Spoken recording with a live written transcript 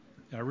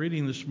Our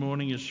reading this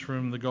morning is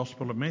from the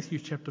Gospel of Matthew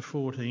chapter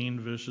 14,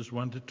 verses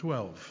 1 to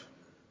 12.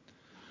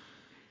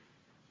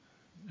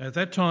 At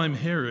that time,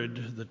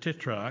 Herod the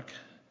Tetrarch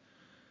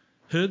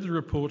heard the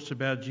reports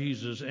about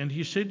Jesus, and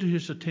he said to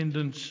his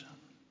attendants,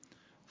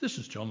 "This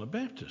is John the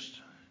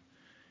Baptist.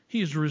 He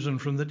is risen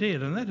from the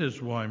dead, and that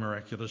is why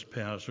miraculous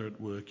powers are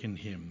at work in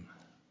him."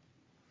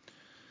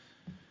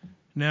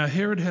 Now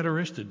Herod had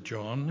arrested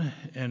John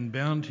and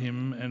bound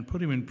him and put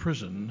him in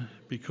prison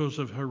because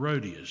of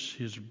Herodias,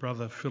 his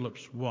brother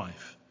Philip's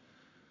wife.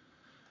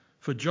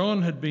 For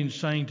John had been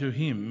saying to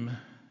him,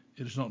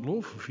 "It is not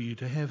lawful for you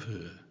to have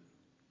her."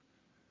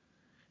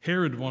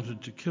 Herod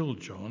wanted to kill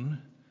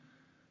John,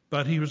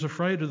 but he was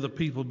afraid of the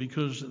people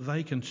because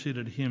they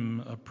considered him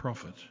a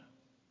prophet.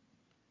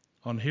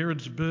 On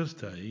Herod's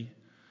birthday,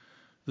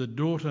 the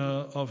daughter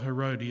of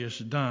Herodias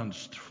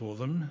danced for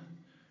them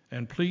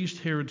and pleased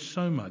Herod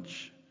so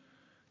much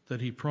that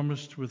he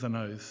promised with an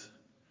oath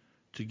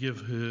to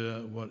give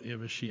her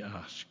whatever she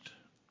asked.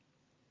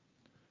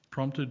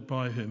 Prompted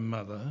by her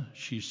mother,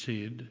 she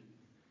said,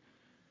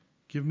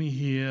 "Give me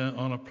here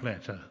on a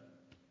platter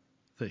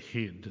the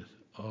head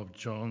of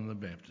John the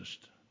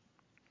Baptist."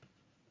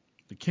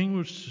 The king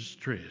was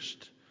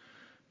distressed,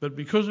 but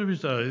because of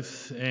his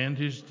oath and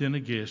his dinner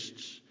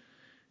guests,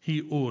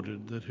 he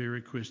ordered that her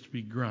request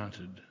be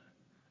granted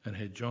and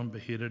had John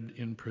beheaded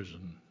in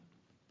prison.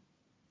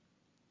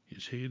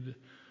 His head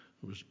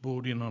was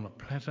brought in on a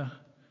platter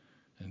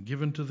and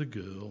given to the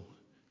girl,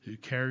 who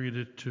carried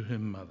it to her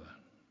mother.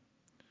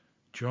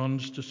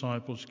 John's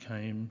disciples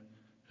came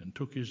and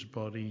took his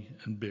body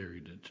and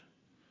buried it,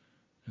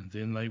 and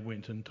then they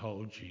went and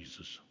told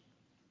Jesus.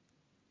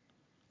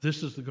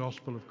 This is the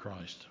gospel of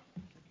Christ.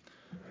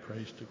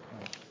 Praise to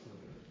Christ.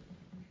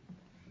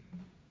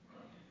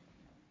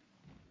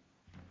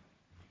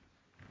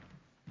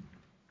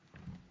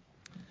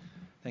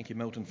 Thank you,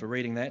 Milton, for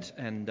reading that,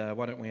 and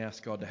why don't we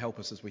ask God to help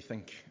us as we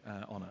think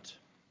on it.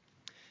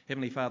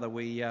 Heavenly Father,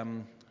 we're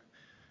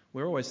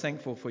always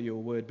thankful for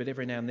your word, but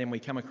every now and then we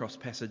come across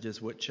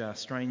passages which are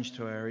strange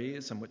to our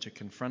ears and which are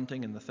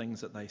confronting in the things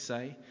that they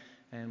say,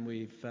 and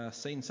we've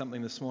seen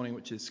something this morning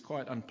which is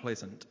quite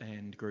unpleasant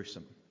and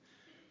gruesome.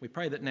 We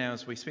pray that now,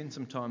 as we spend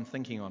some time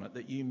thinking on it,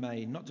 that you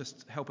may not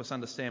just help us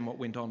understand what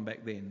went on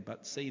back then,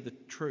 but see the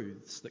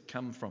truths that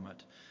come from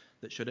it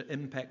that should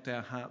impact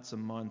our hearts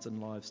and minds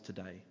and lives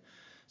today.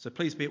 So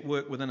please be at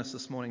work within us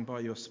this morning by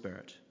your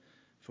Spirit,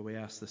 for we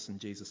ask this in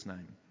Jesus'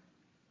 name.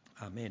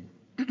 Amen.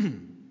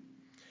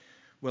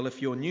 Well,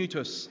 if you're new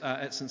to us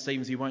at St.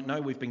 Stephen's, you won't know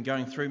we've been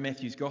going through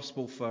Matthew's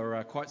Gospel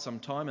for quite some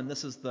time, and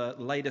this is the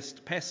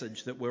latest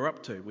passage that we're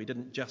up to. We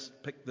didn't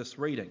just pick this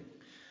reading.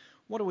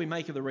 What do we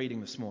make of the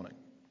reading this morning?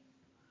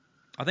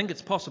 I think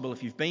it's possible,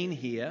 if you've been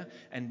here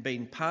and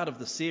been part of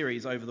the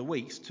series over the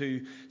weeks,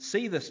 to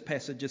see this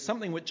passage as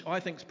something which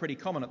I think is pretty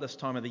common at this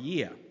time of the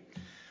year.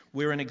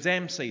 We're in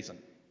exam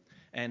season.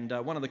 And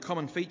one of the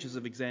common features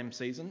of exam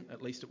season,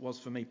 at least it was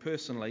for me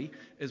personally,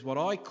 is what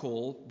I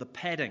call the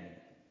padding.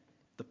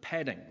 The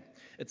padding.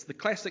 It's the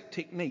classic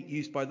technique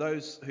used by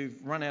those who've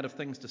run out of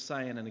things to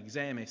say in an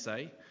exam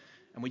essay,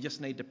 and we just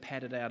need to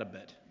pad it out a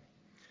bit.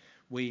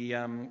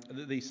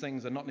 These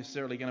things are not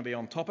necessarily going to be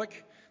on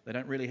topic. They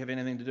don't really have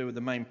anything to do with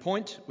the main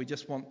point. We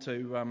just want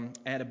to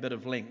add a bit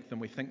of length,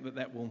 and we think that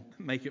that will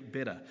make it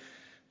better.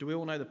 Do we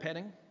all know the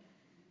padding?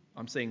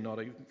 I'm seeing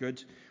nodding.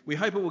 Good. We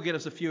hope it will get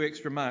us a few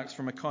extra marks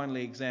from a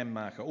kindly exam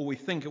marker, or we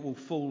think it will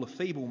fool a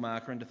feeble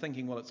marker into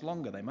thinking, well, it's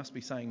longer. They must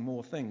be saying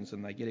more things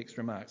and they get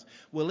extra marks.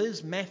 Well,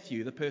 is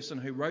Matthew, the person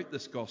who wrote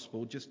this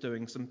gospel, just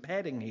doing some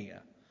padding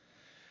here?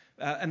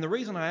 And the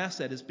reason I ask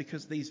that is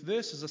because these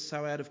verses are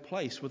so out of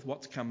place with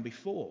what's come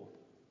before.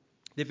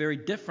 They're very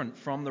different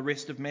from the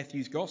rest of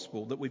Matthew's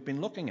gospel that we've been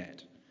looking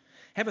at.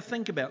 Have a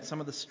think about some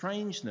of the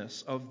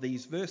strangeness of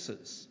these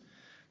verses.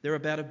 They're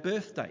about a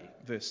birthday,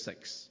 verse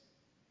 6.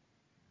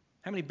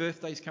 How many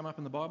birthdays come up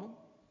in the Bible?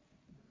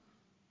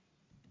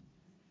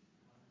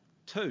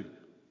 2.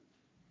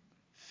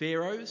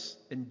 Pharaoh's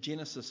in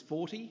Genesis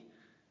 40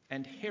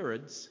 and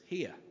Herod's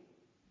here.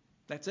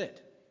 That's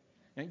it.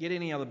 You don't get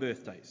any other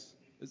birthdays.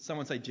 Did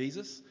someone say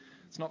Jesus?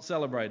 It's not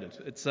celebrated.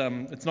 It's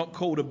not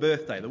called a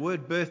birthday. The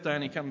word birthday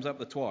only comes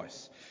up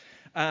twice.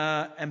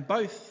 And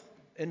both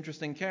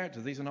interesting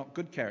characters. These are not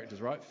good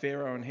characters, right?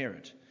 Pharaoh and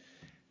Herod.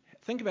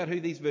 Think about who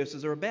these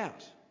verses are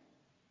about.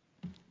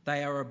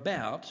 They are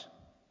about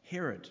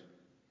Herod.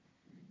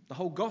 The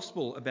whole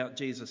gospel about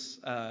Jesus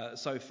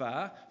so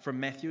far from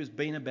Matthew has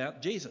been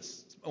about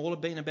Jesus. It's all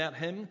been about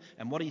him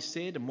and what he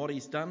said and what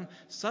he's done.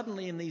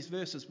 Suddenly in these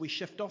verses we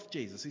shift off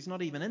Jesus. He's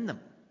not even in them.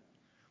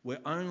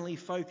 We're only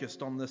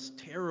focused on this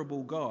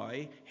terrible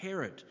guy,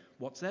 Herod.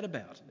 What's that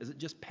about? Is it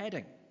just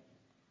padding?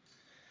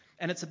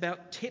 And it's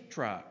about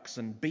tetrarchs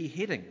and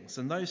beheadings,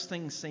 and those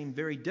things seem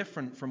very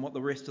different from what the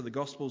rest of the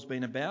gospel's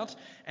been about,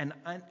 and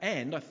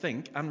I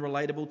think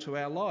unrelatable to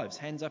our lives.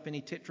 Hands up,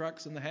 any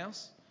tetrarchs in the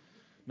house?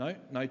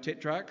 No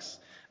tetrarchs.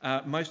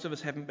 Most of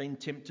us haven't been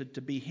tempted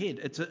to behead.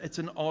 It's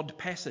an odd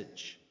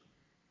passage.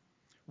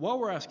 While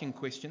we're asking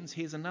questions,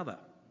 here's another.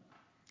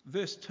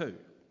 Verse 2.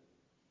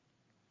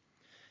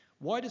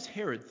 Why does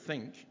Herod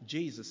think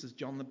Jesus is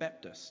John the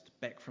Baptist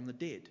back from the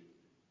dead?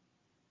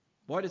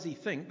 Why does he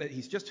think that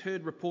he's just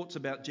heard reports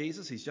about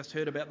Jesus, he's just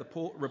heard about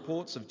the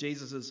reports of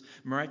Jesus'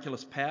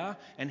 miraculous power,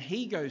 and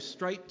he goes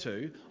straight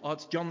to,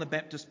 it's John the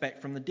Baptist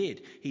back from the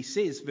dead. He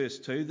says, verse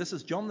 2, this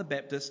is John the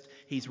Baptist,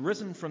 he's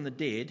risen from the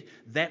dead,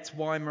 that's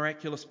why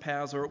miraculous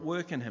powers are at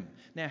work in him.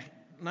 Now,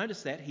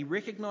 notice that, he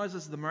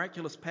recognises the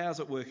miraculous powers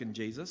at work in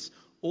Jesus.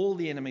 All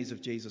the enemies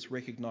of Jesus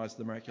recognised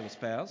the miraculous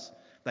powers.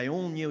 They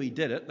all knew he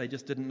did it, they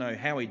just didn't know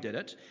how he did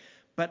it.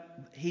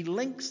 But he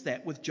links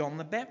that with John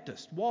the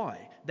Baptist.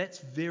 Why? That's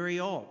very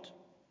odd.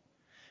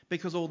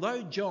 Because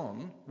although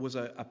John was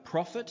a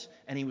prophet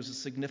and he was a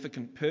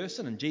significant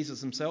person, and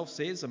Jesus himself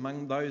says,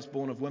 among those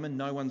born of women,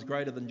 no one's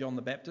greater than John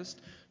the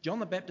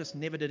Baptist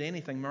never did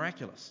anything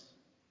miraculous.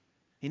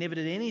 He never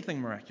did anything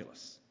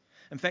miraculous.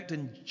 In fact,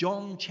 in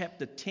John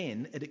chapter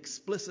 10, it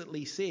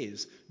explicitly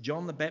says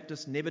John the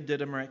Baptist never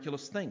did a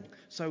miraculous thing.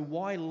 So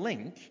why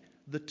link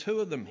the two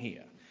of them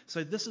here?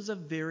 So this is a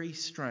very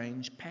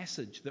strange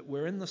passage that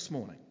we're in this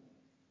morning.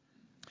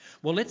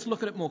 Well, let's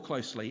look at it more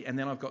closely, and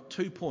then I've got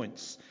 2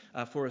 points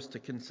for us to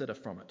consider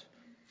from it.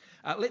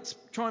 Let's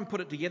try and put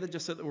it together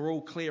just so that we're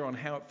all clear on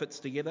how it fits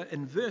together.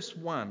 In verse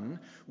 1,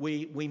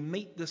 we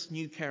meet this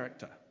new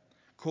character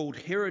called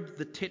Herod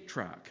the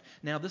Tetrarch.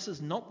 Now, this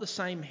is not the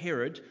same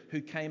Herod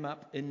who came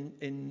up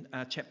in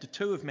chapter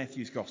 2 of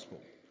Matthew's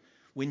Gospel,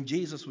 when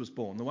Jesus was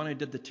born, the one who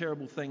did the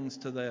terrible things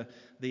to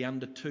the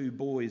under 2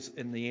 boys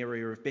in the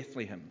area of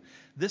Bethlehem.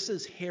 This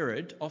is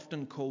Herod,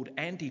 often called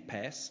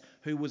Antipas,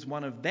 who was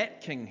one of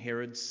that King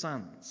Herod's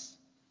sons.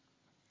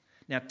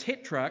 Now,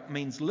 Tetrarch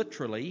means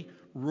literally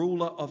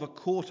ruler of a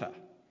quarter.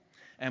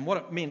 And what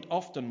it meant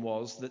often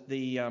was that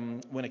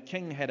when a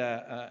king had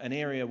an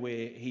area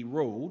where he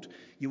ruled,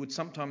 you would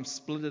sometimes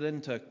split it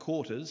into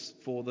quarters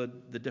for the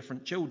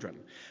different children.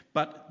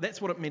 But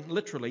that's what it meant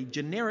literally.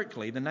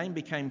 Generically, the name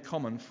became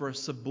common for a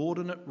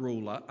subordinate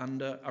ruler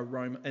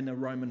in a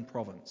Roman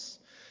province.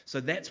 So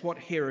that's what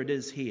Herod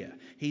is here.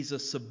 He's a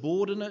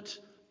subordinate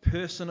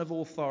person of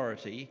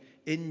authority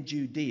in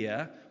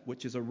Judea,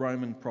 which is a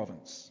Roman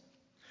province.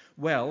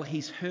 Well,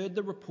 he's heard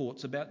the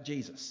reports about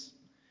Jesus.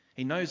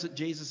 He knows that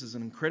Jesus is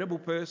an incredible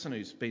person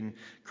who's been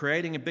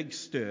creating a big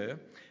stir.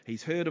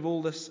 He's heard of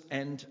all this,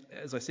 and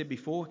as I said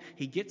before,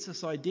 he gets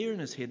this idea in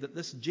his head that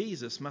this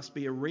Jesus must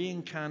be a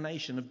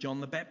reincarnation of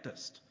John the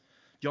Baptist.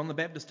 John the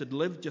Baptist had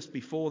lived just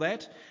before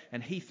that,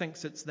 and he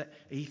thinks it's that.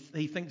 He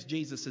thinks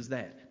Jesus is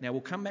that. Now,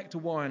 we'll come back to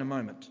why in a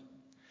moment.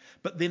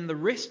 But then the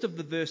rest of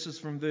the verses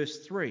from verse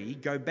 3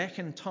 go back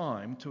in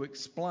time to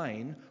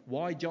explain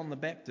why John the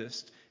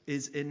Baptist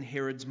is in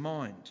Herod's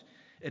mind.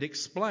 It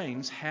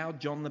explains how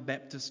John the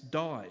Baptist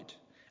died,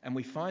 and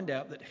we find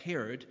out that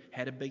Herod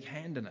had a big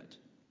hand in it.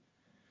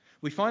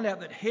 We find out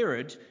that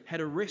Herod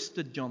had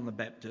arrested John the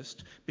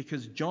Baptist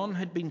because John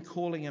had been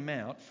calling him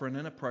out for an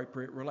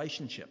inappropriate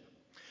relationship.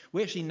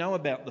 We actually know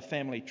about the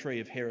family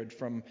tree of Herod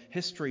from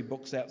history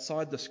books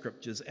outside the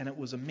scriptures, and it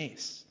was a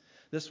mess.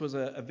 This was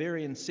a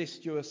very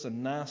incestuous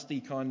and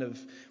nasty kind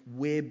of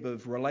web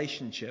of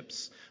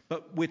relationships,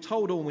 but we're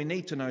told all we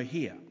need to know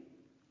here.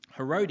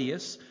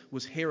 Herodias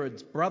was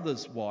Herod's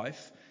brother's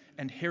wife,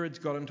 and Herod's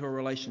got into a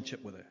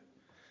relationship with her.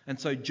 And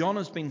so John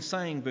has been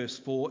saying, verse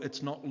 4,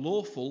 it's not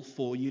lawful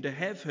for you to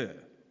have her.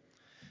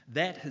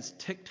 That has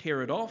ticked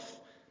Herod off,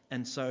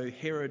 and so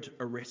Herod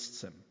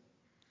arrests him.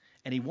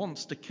 And he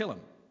wants to kill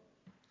him.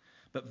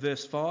 But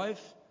verse 5,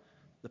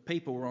 the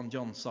people were on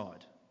John's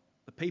side.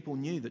 The people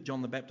knew that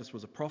John the Baptist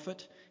was a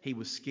prophet. He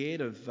was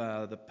scared of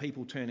the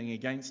people turning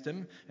against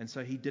him, and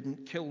so he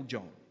didn't kill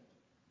John.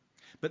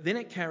 But then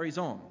it carries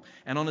on.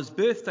 And on his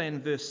birthday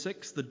in verse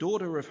 6, the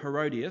daughter of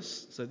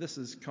Herodias, so this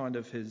is kind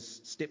of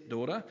his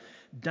stepdaughter,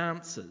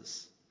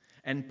 dances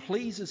and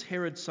pleases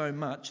Herod so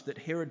much that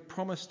Herod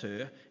promised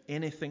her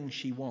anything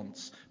she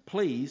wants.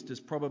 Pleased is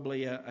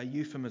probably a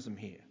euphemism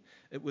here.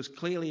 It was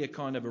clearly a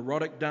kind of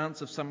erotic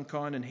dance of some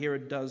kind, and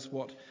Herod does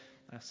what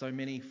so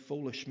many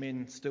foolish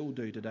men still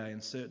do today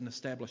in certain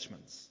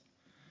establishments.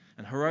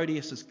 And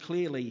Herodias is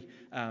clearly,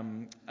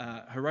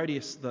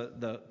 Herodias,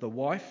 the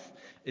wife,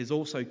 is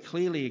also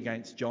clearly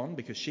against John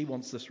because she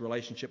wants this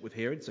relationship with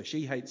Herod, so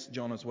she hates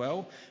John as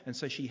well. And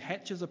so she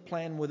hatches a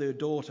plan with her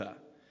daughter,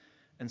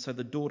 and so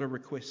the daughter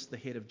requests the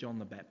head of John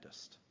the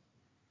Baptist.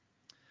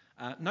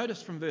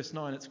 Notice from verse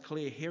 9, it's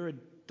clear Herod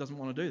doesn't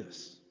want to do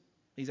this.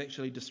 He's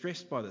actually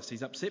distressed by this.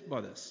 He's upset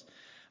by this.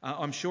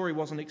 I'm sure he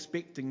wasn't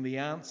expecting the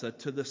answer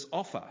to this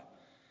offer,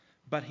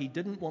 but he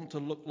didn't want to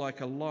look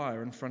like a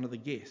liar in front of the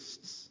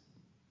guests.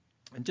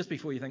 And just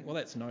before you think, well,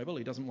 that's noble,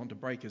 he doesn't want to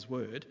break his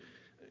word,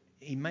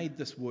 he made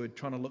this word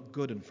trying to look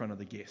good in front of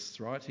the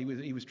guests, right?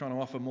 He was trying to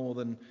offer more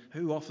than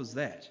who offers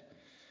that?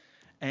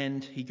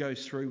 And he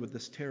goes through with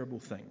this terrible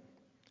thing,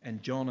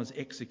 and John is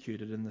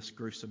executed in this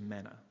gruesome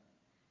manner.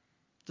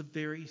 It's a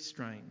very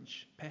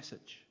strange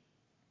passage.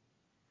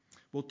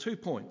 Well, 2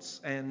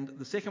 points, and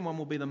the second one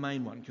will be the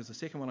main one, because the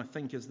second one I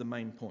think is the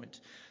main point.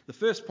 The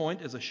first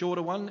point is a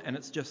shorter one, and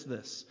it's just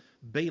this: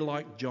 be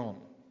like John.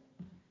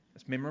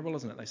 It's memorable,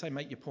 isn't it? They say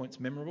make your points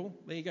memorable.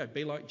 There you go,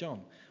 be like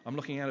John. I'm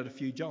looking out at a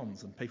few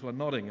Johns and people are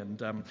nodding.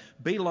 And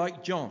be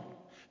like John.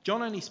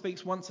 John only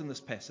speaks once in this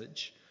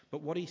passage,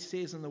 but what he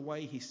says and the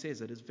way he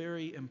says it is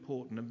very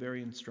important and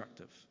very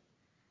instructive.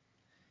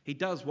 He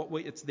does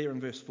it's there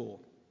in verse 4.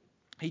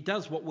 He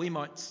does what we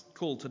might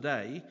call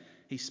today,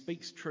 he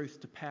speaks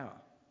truth to power.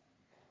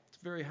 It's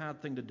a very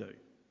hard thing to do.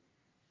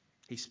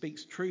 He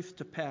speaks truth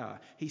to power.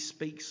 He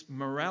speaks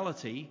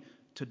morality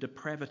to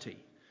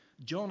depravity.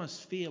 John is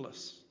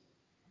fearless.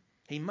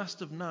 He must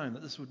have known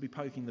that this would be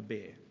poking the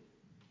bear.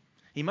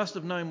 He must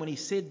have known when he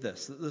said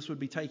this that this would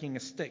be taking a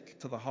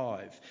stick to the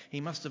hive. He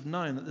must have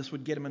known that this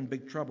would get him in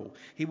big trouble.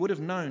 He would have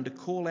known to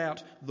call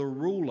out the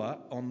ruler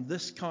on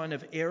this kind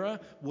of error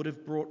would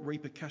have brought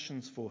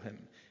repercussions for him,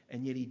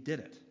 and yet he did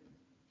it.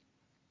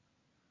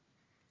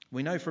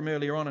 We know from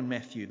earlier on in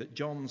Matthew that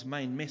John's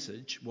main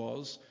message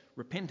was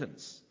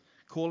repentance,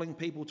 calling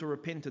people to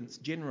repentance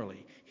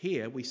generally.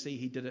 Here we see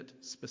he did it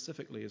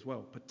specifically as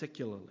well,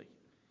 particularly.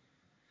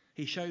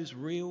 He shows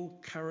real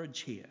courage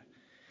here.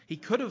 He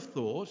could have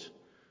thought,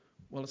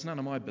 well, it's none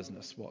of my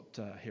business what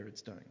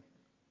Herod's doing.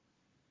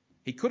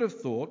 He could have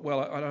thought, well,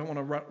 I don't want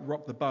to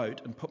rock the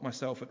boat and put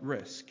myself at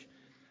risk.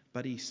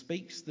 But he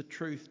speaks the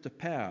truth to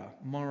power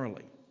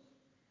morally.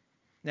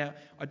 Now,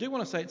 I do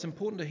want to say it's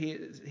important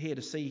here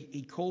to see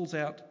he calls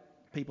out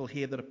people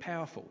here that are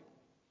powerful.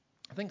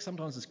 I think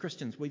sometimes as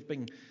Christians we've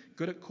been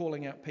good at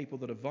calling out people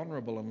that are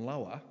vulnerable and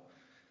lower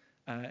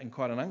in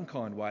quite an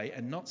unkind way,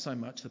 and not so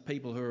much the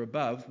people who are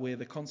above where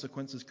the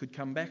consequences could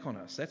come back on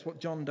us. That's what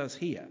John does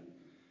here.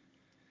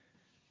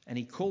 And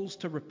he calls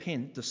to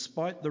repent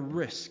despite the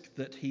risk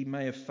that he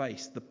may have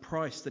faced, the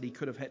price that he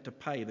could have had to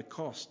pay, the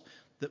cost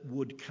that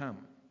would come.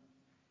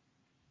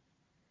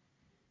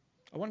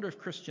 I wonder if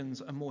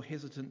Christians are more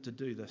hesitant to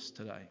do this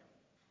today.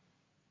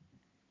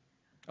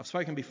 I've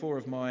spoken before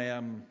of my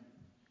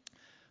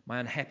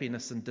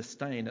unhappiness and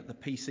disdain at the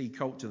PC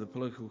culture, the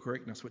political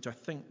correctness, which I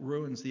think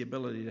ruins the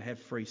ability to have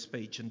free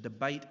speech and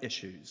debate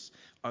issues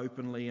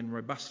openly and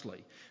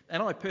robustly.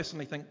 And I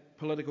personally think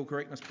political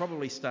correctness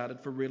probably started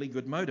for really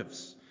good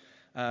motives.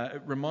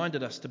 It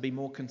reminded us to be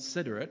more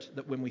considerate,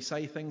 that when we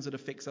say things it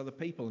affects other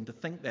people, and to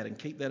think that and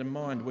keep that in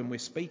mind when we're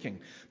speaking.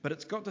 But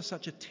it's got to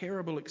such a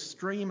terrible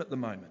extreme at the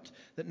moment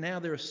that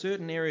now there are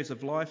certain areas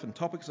of life and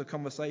topics of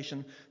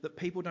conversation that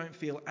people don't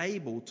feel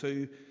able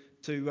to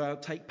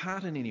take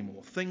part in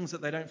anymore. Things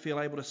that they don't feel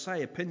able to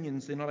say,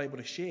 opinions they're not able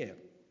to share.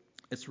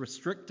 It's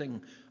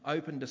restricting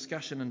open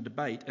discussion and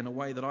debate in a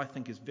way that I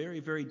think is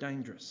very, very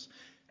dangerous.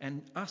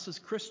 And us as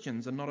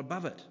Christians are not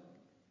above it.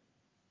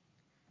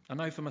 I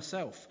know for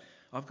myself,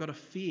 I've got a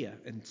fear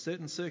in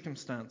certain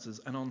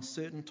circumstances and on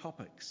certain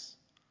topics.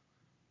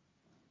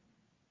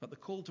 But the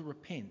call to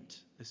repent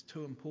is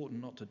too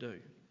important not to do.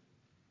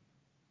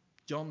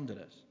 John did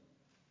it.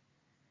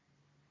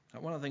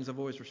 One of the things I've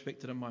always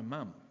respected in my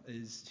mum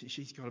is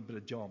she's got a bit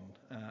of John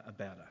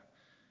about her.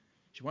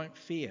 She won't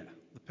fear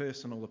the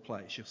person or the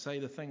place. She'll say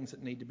the things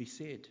that need to be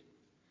said.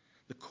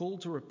 The call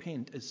to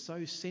repent is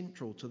so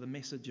central to the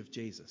message of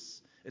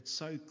Jesus. It's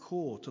so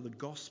core to the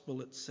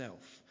gospel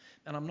itself.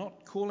 And I'm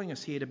not calling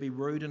us here to be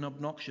rude and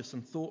obnoxious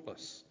and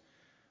thoughtless.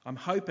 I'm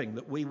hoping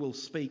that we will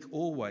speak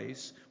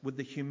always with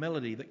the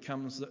humility that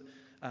comes,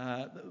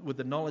 with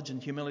the knowledge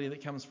and humility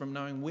that comes from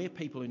knowing we're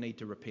people who need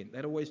to repent.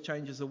 That always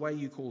changes the way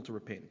you call to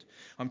repent.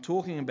 I'm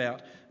talking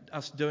about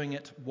us doing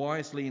it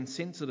wisely and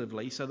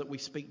sensitively so that we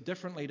speak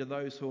differently to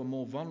those who are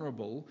more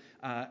vulnerable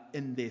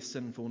in their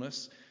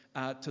sinfulness,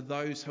 to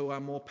those who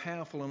are more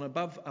powerful and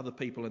above other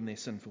people in their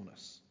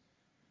sinfulness.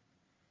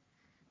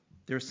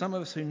 There are some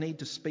of us who need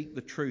to speak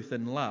the truth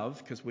in love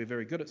because we're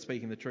very good at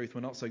speaking the truth,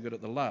 we're not so good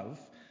at the love.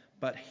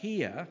 But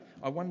here,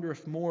 I wonder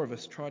if more of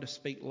us try to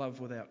speak love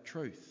without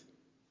truth.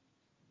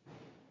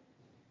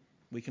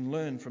 We can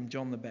learn from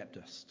John the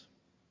Baptist.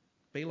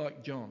 Be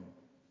like John.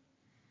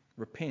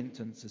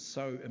 Repentance is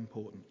so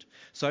important.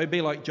 So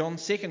be like John.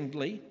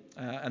 Secondly,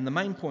 and the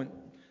main point,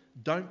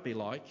 don't be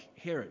like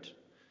Herod.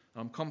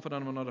 I'm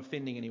confident I'm not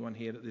offending anyone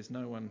here that there's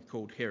no one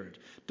called Herod.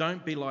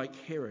 Don't be like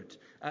Herod.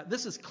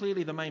 This is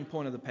clearly the main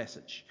point of the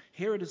passage.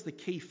 Herod is the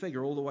key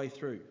figure all the way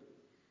through.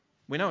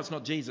 We know it's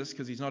not Jesus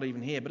because he's not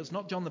even here, but it's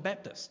not John the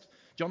Baptist.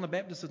 John the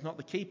Baptist is not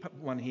the key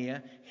one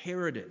here.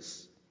 Herod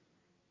is.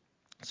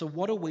 So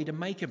what are we to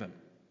make of him?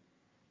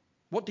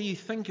 What do you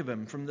think of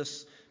him from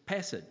this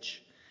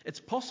passage? It's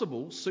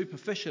possible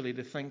superficially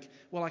to think,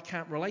 well, I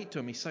can't relate to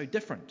him. He's so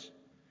different.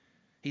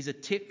 He's a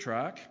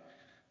tetrarch,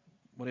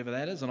 whatever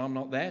that is, and I'm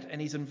not that, and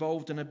he's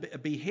involved in a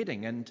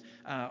beheading, and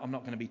I'm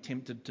not going to be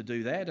tempted to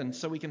do that. And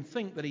so we can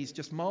think that he's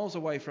just miles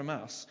away from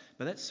us,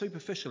 but that's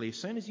superficially. As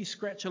soon as you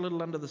scratch a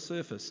little under the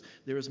surface,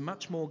 there is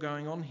much more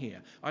going on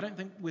here. I don't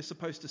think we're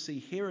supposed to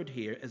see Herod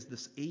here as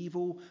this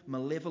evil,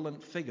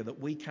 malevolent figure that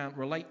we can't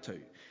relate to.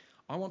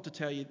 I want to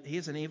tell you,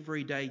 here's an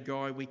everyday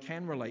guy we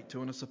can relate to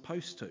and are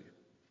supposed to.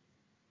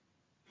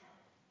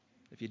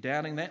 If you're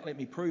doubting that, let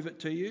me prove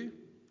it to you.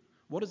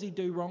 What does he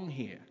do wrong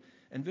here?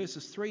 In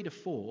verses 3 to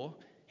 4,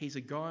 he's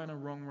a guy in a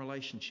wrong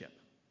relationship.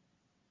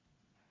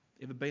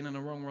 Ever been in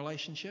a wrong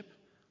relationship?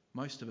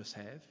 Most of us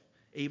have.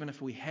 Even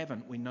if we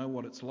haven't, we know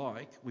what it's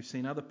like. We've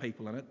seen other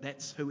people in it.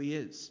 That's who he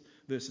is,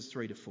 verses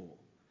 3 to 4.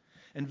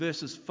 In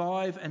verses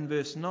 5 and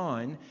verse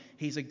 9,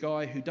 he's a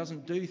guy who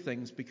doesn't do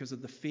things because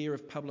of the fear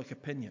of public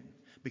opinion,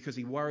 because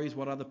he worries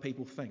what other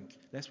people think.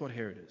 That's what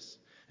Herod is.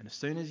 And as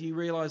soon as you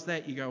realise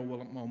that, you go,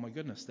 well, oh my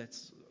goodness,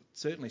 that's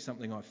certainly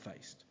something I've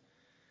faced.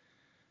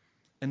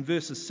 In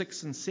verses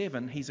 6 and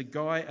 7, he's a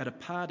guy at a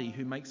party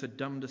who makes a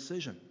dumb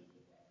decision.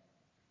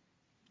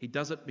 He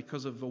does it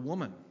because of a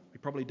woman. He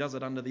probably does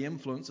it under the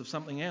influence of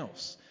something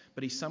else.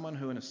 But he's someone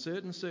who in a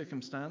certain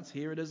circumstance,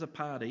 here it is a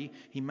party,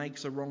 he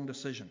makes a wrong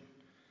decision.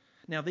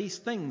 Now these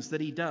things that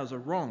he does are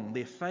wrong.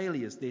 They're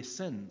failures, they're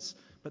sins,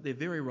 but they're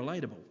very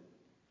relatable.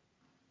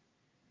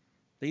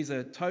 These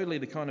are totally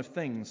the kind of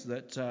things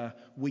that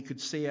we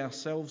could see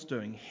ourselves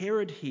doing.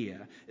 Herod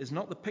here is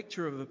not the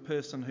picture of a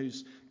person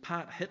who's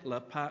part Hitler,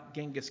 part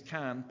Genghis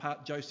Khan,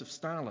 part Joseph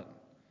Stalin.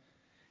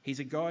 He's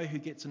a guy who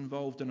gets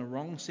involved in a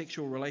wrong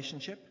sexual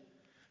relationship,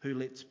 who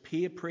lets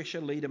peer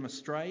pressure lead him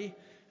astray,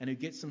 and who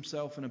gets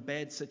himself in a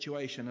bad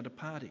situation at a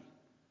party.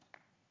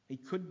 He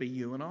could be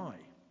you and I.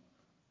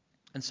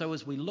 And so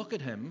as we look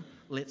at him,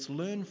 let's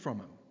learn from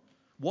him.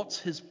 What's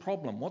his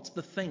problem? What's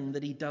the thing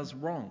that he does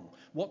wrong?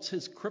 What's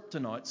his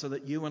kryptonite so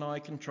that you and I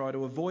can try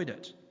to avoid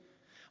it?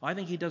 I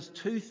think he does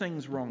two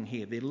things wrong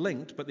here. They're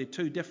linked, but they're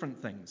two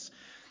different things.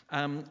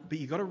 But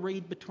you've got to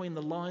read between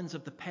the lines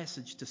of the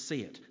passage to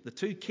see it. The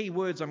two key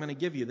words I'm going to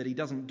give you that he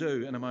doesn't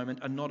do in a moment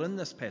are not in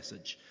this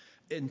passage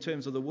in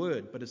terms of the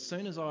word. But as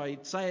soon as I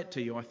say it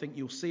to you, I think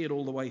you'll see it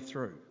all the way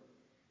through.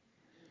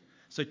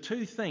 So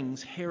two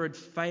things Herod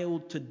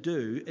failed to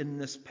do in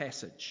this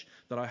passage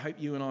that I hope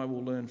you and I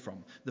will learn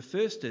from. The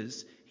first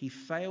is he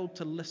failed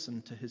to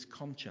listen to his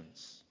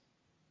conscience.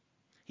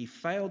 He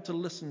failed to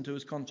listen to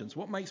his conscience.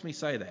 What makes me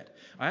say that?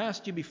 I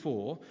asked you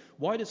before,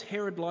 why does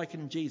Herod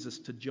liken Jesus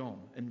to John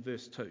in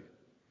verse 2?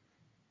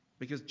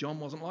 Because John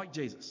wasn't like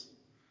Jesus.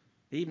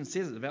 He even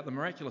says it about the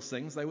miraculous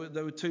things. They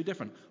were two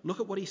different. Look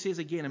at what he says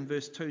again in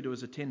verse 2 to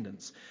his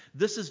attendants.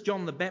 This is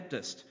John the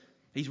Baptist.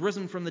 He's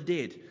risen from the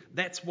dead.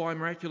 That's why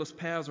miraculous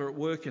powers are at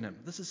work in him.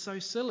 This is so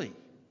silly.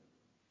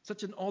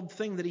 Such an odd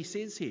thing that he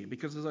says here.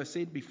 Because as I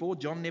said before,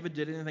 John never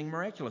did anything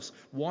miraculous.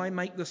 Why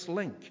make this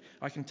link?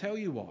 I can tell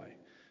you why.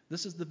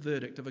 This is the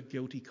verdict of a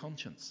guilty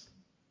conscience.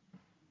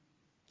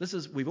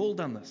 We've all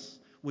done this.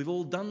 We've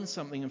all done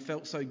something and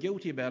felt so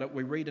guilty about it,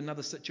 we read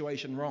another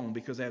situation wrong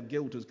because our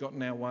guilt has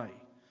gotten our way.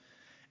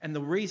 And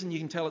the reason you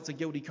can tell it's a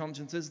guilty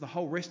conscience is the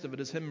whole rest of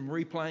it is him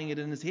replaying it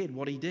in his head,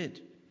 what he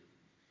did.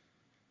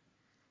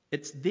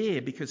 It's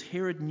there because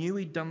Herod knew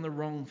he'd done the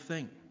wrong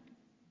thing.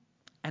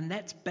 And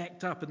that's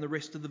backed up in the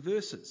rest of the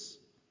verses.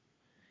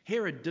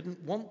 Herod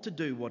didn't want to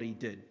do what he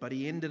did, but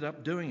he ended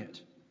up doing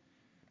it.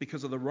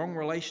 Because of the wrong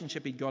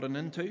relationship he'd gotten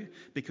into,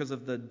 because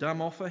of the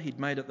dumb offer he'd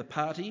made at the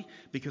party,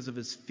 because of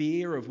his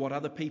fear of what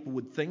other people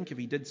would think if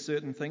he did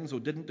certain things or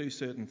didn't do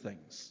certain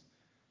things.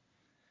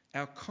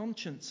 Our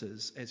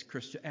consciences as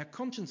Christians, our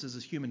consciences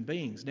as human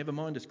beings, never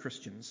mind as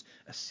Christians,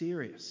 are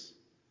serious.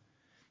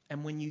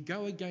 And when you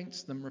go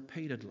against them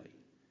repeatedly,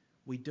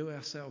 we do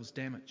ourselves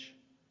damage.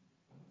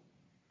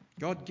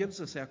 God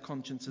gives us our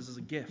consciences as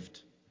a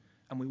gift,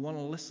 and we want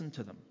to listen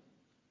to them.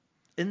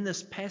 In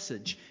this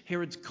passage,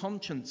 Herod's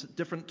conscience at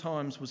different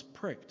times was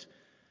pricked,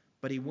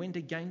 but he went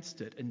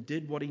against it and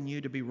did what he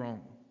knew to be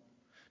wrong.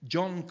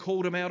 John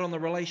called him out on the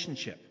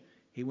relationship.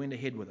 He went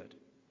ahead with it.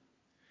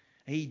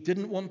 He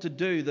didn't want to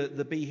do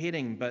the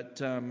beheading,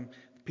 but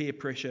peer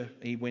pressure,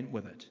 he went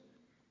with it.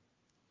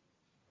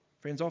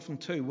 Friends, often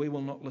too, we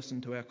will not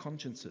listen to our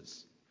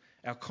consciences.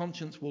 Our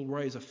conscience will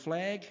raise a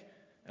flag,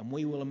 and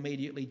we will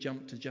immediately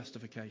jump to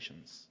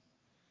justifications.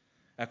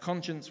 Our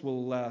conscience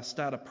will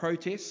start a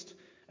protest,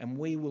 and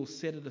we will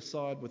set it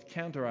aside with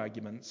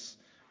counter-arguments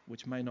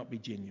which may not be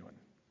genuine.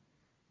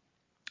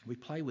 We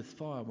play with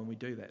fire when we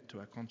do that to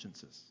our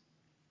consciences.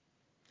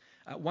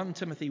 1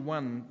 Timothy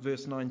 1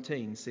 verse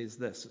 19 says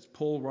this. It's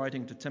Paul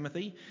writing to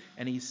Timothy,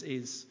 and he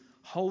says,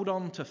 "Hold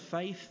on to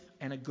faith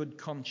and a good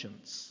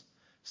conscience.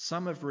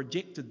 Some have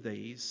rejected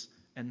these,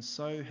 and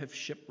so have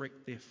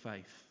shipwrecked their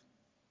faith."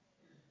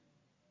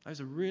 Those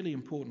are really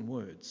important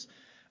words.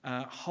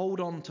 Hold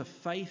on to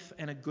faith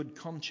and a good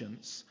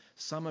conscience.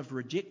 Some have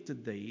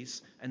rejected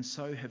these and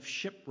so have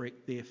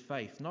shipwrecked their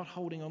faith. Not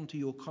holding on to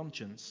your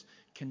conscience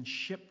can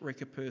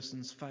shipwreck a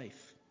person's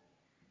faith.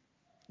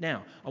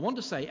 Now, I want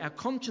to say our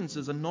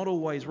consciences are not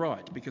always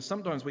right, because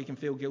sometimes we can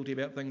feel guilty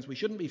about things we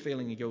shouldn't be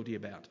feeling guilty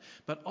about.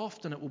 But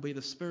often it will be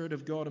the Spirit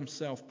of God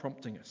himself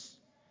prompting us.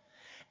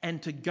 And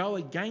to go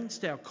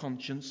against our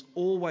conscience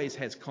always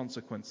has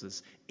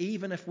consequences.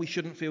 Even if we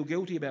shouldn't feel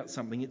guilty about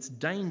something, it's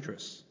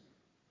dangerous.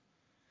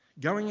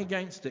 Going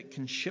against it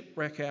can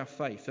shipwreck our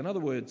faith. In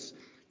other words,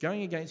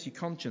 going against your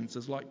conscience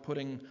is like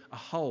putting a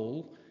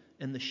hole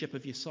in the ship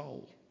of your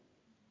soul.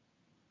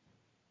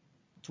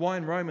 It's why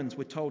in Romans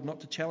we're told not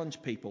to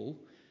challenge people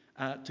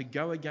to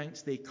go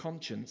against their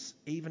conscience,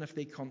 even if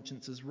their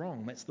conscience is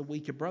wrong. That's the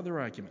weaker brother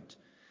argument.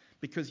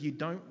 Because you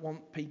don't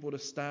want people to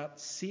start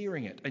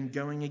searing it and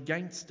going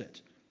against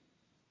it.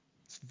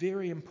 It's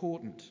very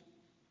important.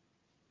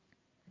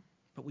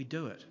 but we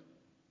do it.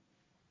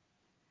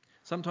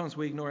 Sometimes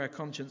we ignore our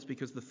conscience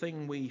because the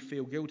thing we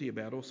feel guilty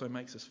about also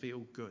makes us feel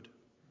good.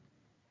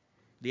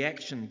 The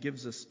action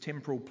gives us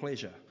temporal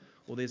pleasure,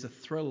 or there's a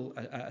thrill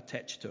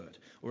attached to it,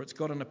 or it's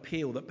got an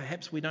appeal that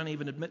perhaps we don't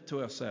even admit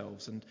to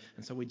ourselves, and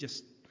so we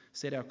just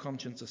set our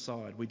conscience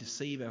aside. We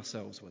deceive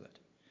ourselves with it.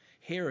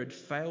 Herod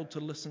failed to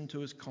listen to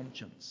his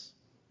conscience,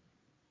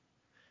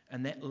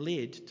 and that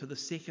led to the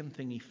second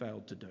thing he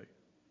failed to do.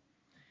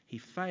 He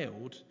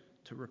failed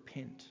to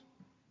repent.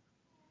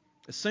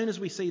 As soon as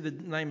we see the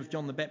name of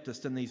John the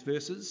Baptist in these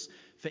verses,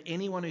 for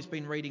anyone who's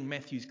been reading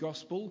Matthew's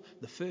Gospel,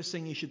 the first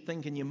thing you should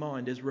think in your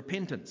mind is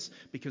repentance,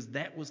 because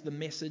that was the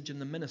message and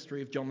the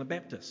ministry of John the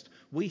Baptist.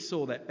 We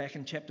saw that back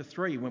in chapter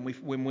 3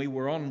 when we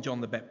were on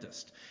John the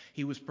Baptist.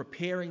 He was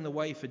preparing the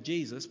way for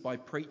Jesus by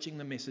preaching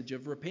the message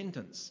of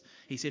repentance.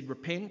 He said,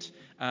 repent,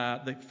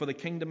 for the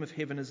kingdom of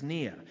heaven is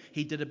near.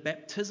 He did a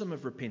baptism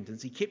of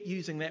repentance. He kept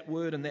using that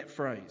word and that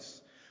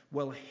phrase.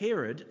 Well,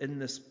 Herod, in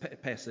this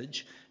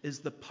passage,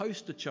 is the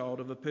poster child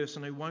of a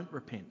person who won't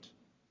repent.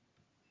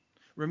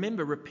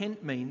 Remember,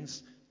 repent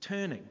means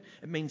turning.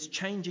 It means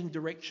changing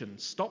direction.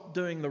 Stop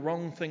doing the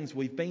wrong things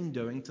we've been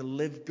doing to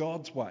live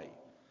God's way.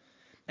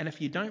 And if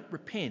you don't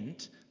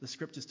repent, the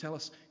scriptures tell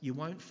us you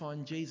won't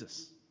find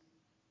Jesus.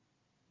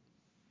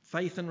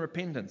 Faith and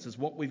repentance is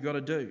what we've got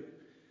to do.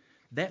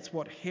 That's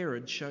what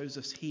Herod shows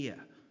us here.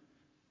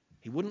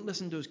 He wouldn't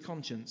listen to his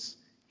conscience.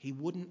 He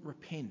wouldn't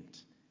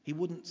repent. He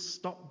wouldn't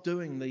stop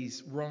doing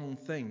these wrong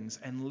things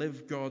and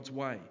live God's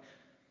way.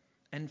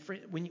 And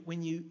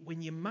when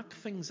you muck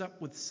things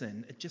up with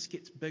sin, it just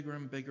gets bigger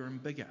and bigger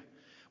and bigger.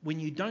 When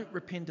you don't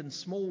repent in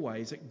small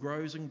ways, it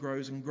grows and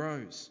grows and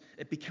grows.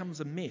 It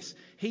becomes a mess.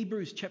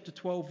 Hebrews chapter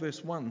 12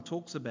 verse 1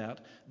 talks about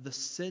the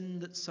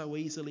sin that so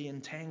easily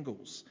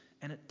entangles,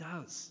 and it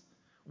does.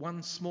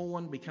 One small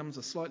one becomes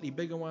a slightly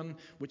bigger one,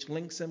 which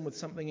links in with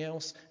something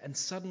else, and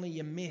suddenly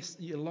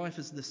your life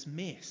is this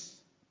mess.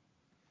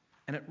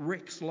 And it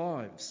wrecks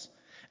lives.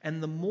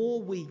 And the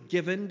more we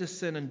give in to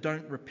sin and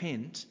don't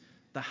repent,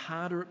 the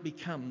harder it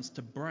becomes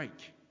to break.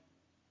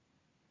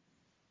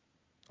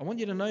 I want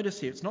you to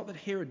notice here, it's not that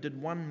Herod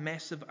did one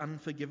massive,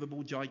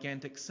 unforgivable,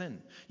 gigantic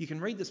sin. You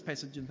can read this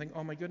passage and think,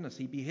 oh my goodness,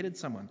 he beheaded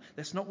someone.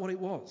 That's not what it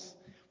was.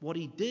 What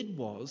he did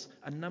was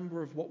a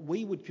number of what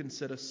we would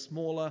consider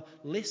smaller,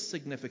 less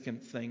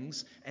significant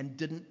things, and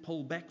didn't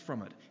pull back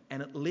from it.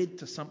 And it led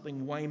to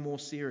something way more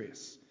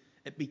serious.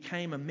 It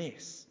became a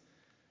mess.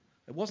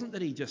 It wasn't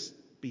that he just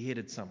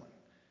beheaded someone.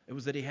 It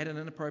was that he had an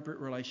inappropriate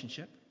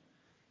relationship.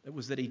 It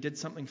was that he did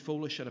something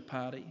foolish at a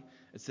party.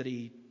 It's that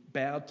he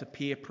bowed to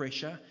peer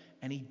pressure,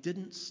 and he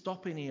didn't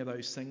stop any of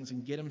those things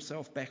and get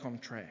himself back on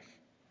track.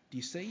 Do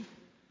you see?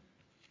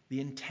 The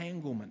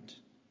entanglement.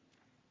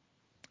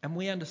 And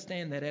we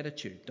understand that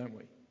attitude, don't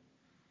we?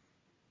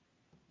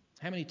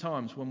 How many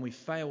times when we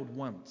failed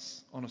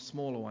once on a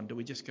smaller one do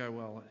we just go,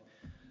 well,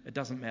 it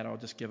doesn't matter, I'll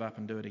just give up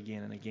and do it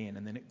again and again,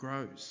 and then it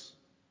grows.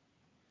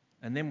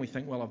 And then we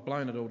think, well, I've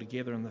blown it all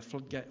together and the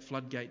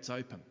floodgates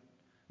open.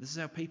 This is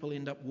how people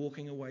end up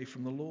walking away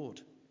from the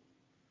Lord.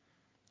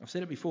 I've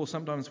said it before,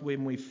 sometimes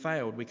when we've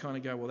failed, we kind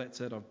of go, well,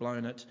 that's it, I've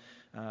blown it,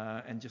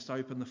 and just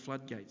open the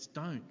floodgates.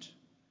 Don't.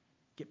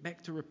 Get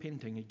back to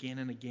repenting again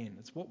and again.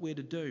 It's what we're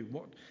to do.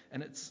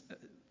 And it's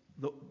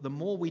the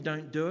more we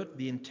don't do it,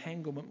 the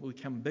entanglement will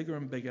become bigger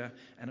and bigger,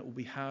 and it will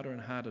be harder and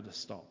harder to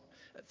stop.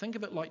 Think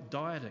of it like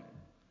dieting.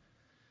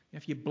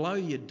 If you blow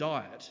your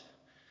diet,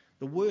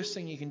 the worst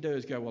thing you can do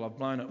is go, well, I've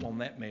blown it on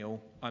that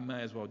meal, I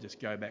may as well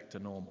just go back to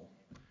normal.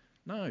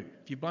 No,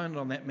 if you've blown it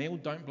on that meal,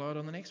 don't blow it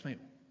on the next meal.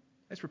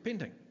 That's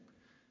repenting.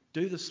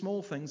 Do the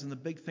small things and the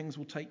big things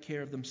will take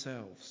care of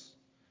themselves.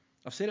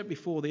 I've said it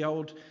before, the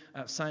old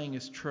saying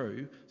is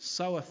true,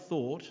 sow a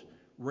thought,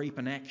 reap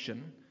an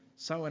action,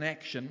 sow an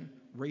action,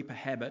 reap a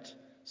habit,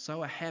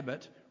 sow a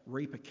habit,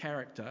 reap a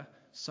character,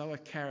 sow a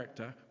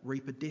character,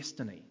 reap a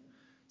destiny.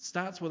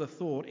 Starts with a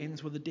thought,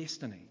 ends with a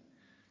destiny.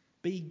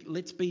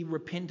 Let's be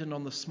repentant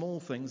on the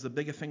small things, the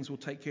bigger things will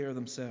take care of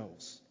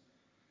themselves.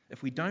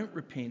 If we don't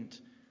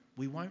repent,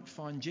 we won't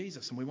find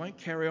Jesus and we won't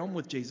carry on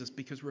with Jesus,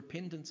 because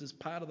repentance is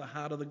part of the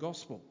heart of the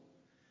gospel.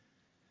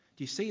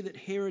 Do you see that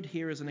Herod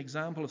here is an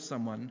example of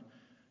someone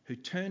who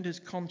turned his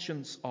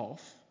conscience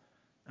off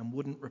and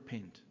wouldn't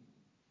repent?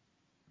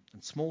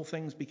 And small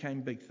things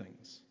became big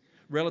things.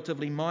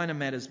 Relatively minor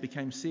matters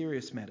became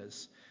serious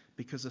matters,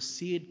 because a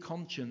seared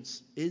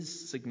conscience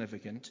is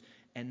significant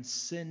and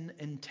sin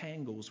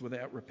entangles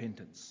without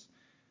repentance.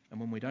 And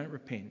when we don't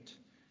repent,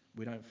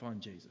 we don't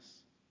find Jesus.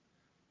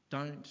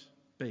 Don't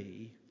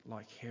be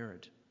like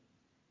Herod.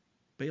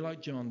 Be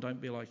like John, don't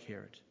be like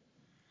Herod.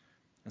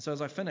 And so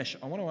as I finish,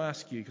 I want to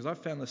ask you, because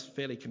I've found this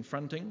fairly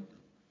confronting,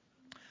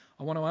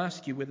 I want to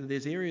ask you whether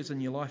there's areas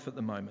in your life at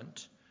the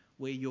moment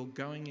where you're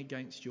going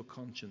against your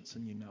conscience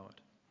and you know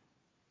it.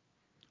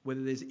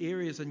 Whether there's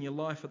areas in your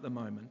life at the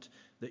moment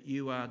that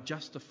you are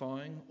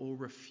justifying or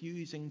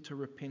refusing to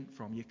repent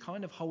from. You're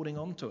kind of holding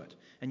on to it,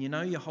 and you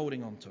know you're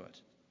holding on to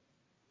it.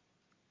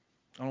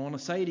 And I want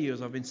to say to you,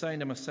 as I've been saying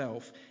to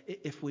myself,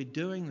 if we're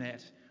doing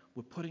that,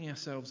 we're putting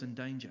ourselves in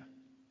danger.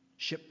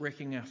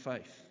 shipwrecking our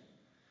faith.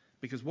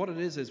 Because what it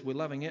is we're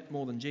loving it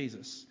more than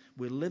Jesus.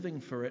 We're living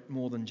for it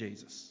more than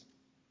Jesus.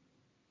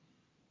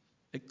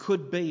 It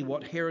could be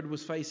what Herod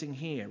was facing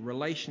here,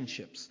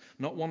 relationships,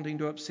 not wanting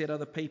to upset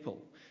other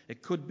people.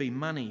 It could be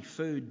money,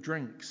 food,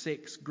 drink,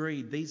 sex,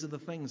 greed. These are the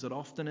things that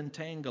often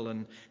entangle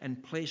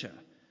and pleasure.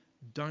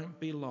 Don't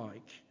be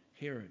like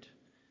Herod.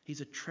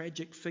 He's a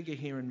tragic figure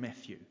here in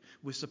Matthew.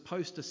 We're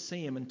supposed to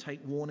see him and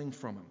take warning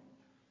from him.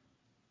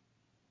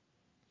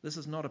 This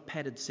is not a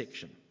padded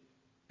section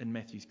in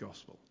Matthew's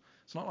Gospel.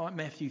 It's not like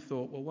Matthew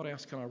thought, well, what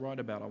else can I write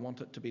about? I want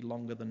it to be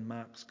longer than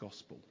Mark's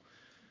Gospel.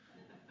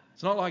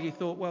 It's not like he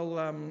thought, well,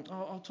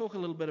 I'll talk a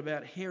little bit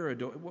about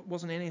Herod. It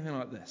wasn't anything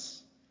like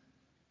this.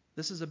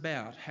 This is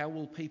about how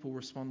will people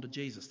respond to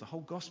Jesus. The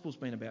whole Gospel's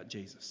been about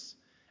Jesus.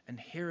 And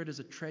Herod is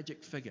a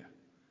tragic figure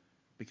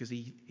because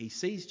he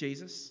sees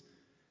Jesus,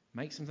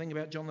 makes him think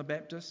about John the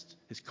Baptist,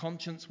 his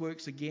conscience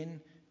works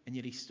again, and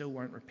yet he still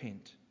won't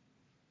repent.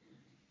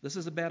 This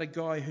is about a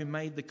guy who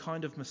made the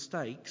kind of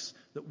mistakes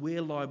that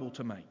we're liable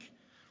to make.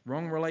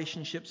 Wrong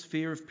relationships,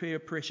 fear of peer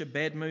pressure,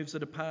 bad moves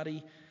at a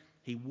party.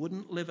 He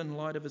wouldn't live in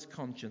light of his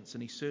conscience,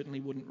 and he certainly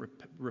wouldn't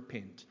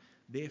repent.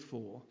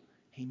 Therefore,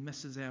 he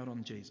misses out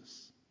on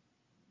Jesus.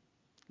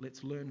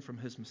 Let's learn from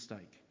his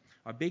mistake.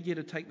 I beg you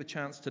to take the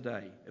chance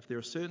today. If there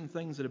are certain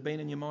things that have been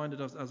in your mind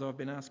as I've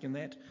been asking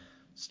that,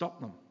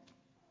 stop them.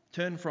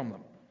 Turn from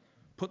them.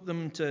 Put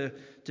them to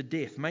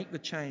death. Make the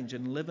change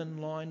and live in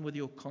line with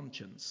your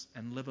conscience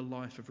and live a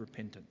life of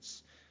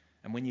repentance.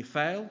 And when you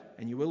fail,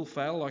 and you will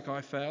fail like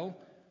I fail,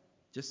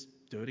 just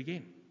do it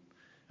again.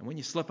 And when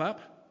you slip up,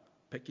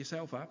 pick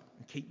yourself up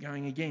and keep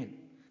going again.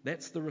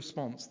 That's the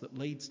response that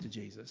leads to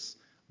Jesus.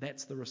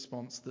 That's the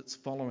response that's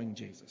following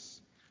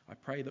Jesus. I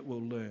pray that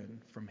we'll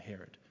learn from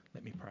Herod.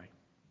 Let me pray.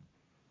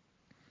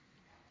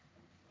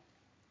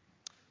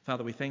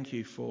 Father, we thank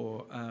you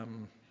for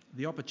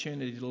the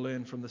opportunity to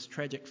learn from this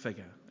tragic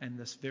figure and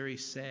this very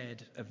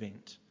sad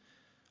event.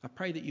 I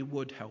pray that you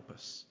would help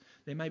us.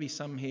 There may be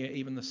some here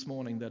even this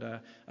morning that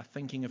are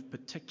thinking of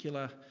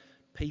particular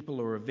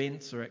people or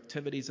events or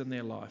activities in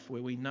their life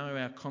where we know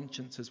our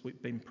conscience has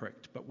been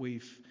pricked, but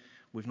we've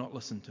not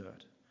listened to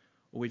it.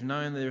 Or we've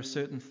known there are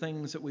certain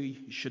things that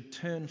we should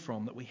turn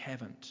from that we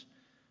haven't.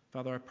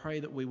 Father, I pray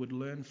that we would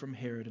learn from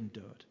Herod and do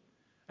it.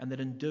 And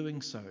that in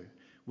doing so,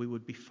 we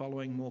would be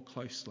following more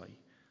closely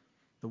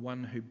the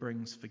one who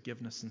brings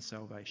forgiveness and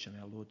salvation,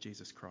 our Lord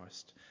Jesus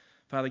Christ.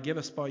 Father, give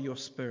us by your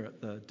Spirit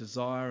the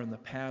desire and the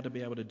power to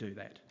be able to do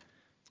that.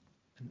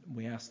 And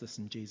we ask this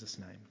in Jesus'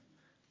 name.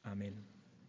 Amen.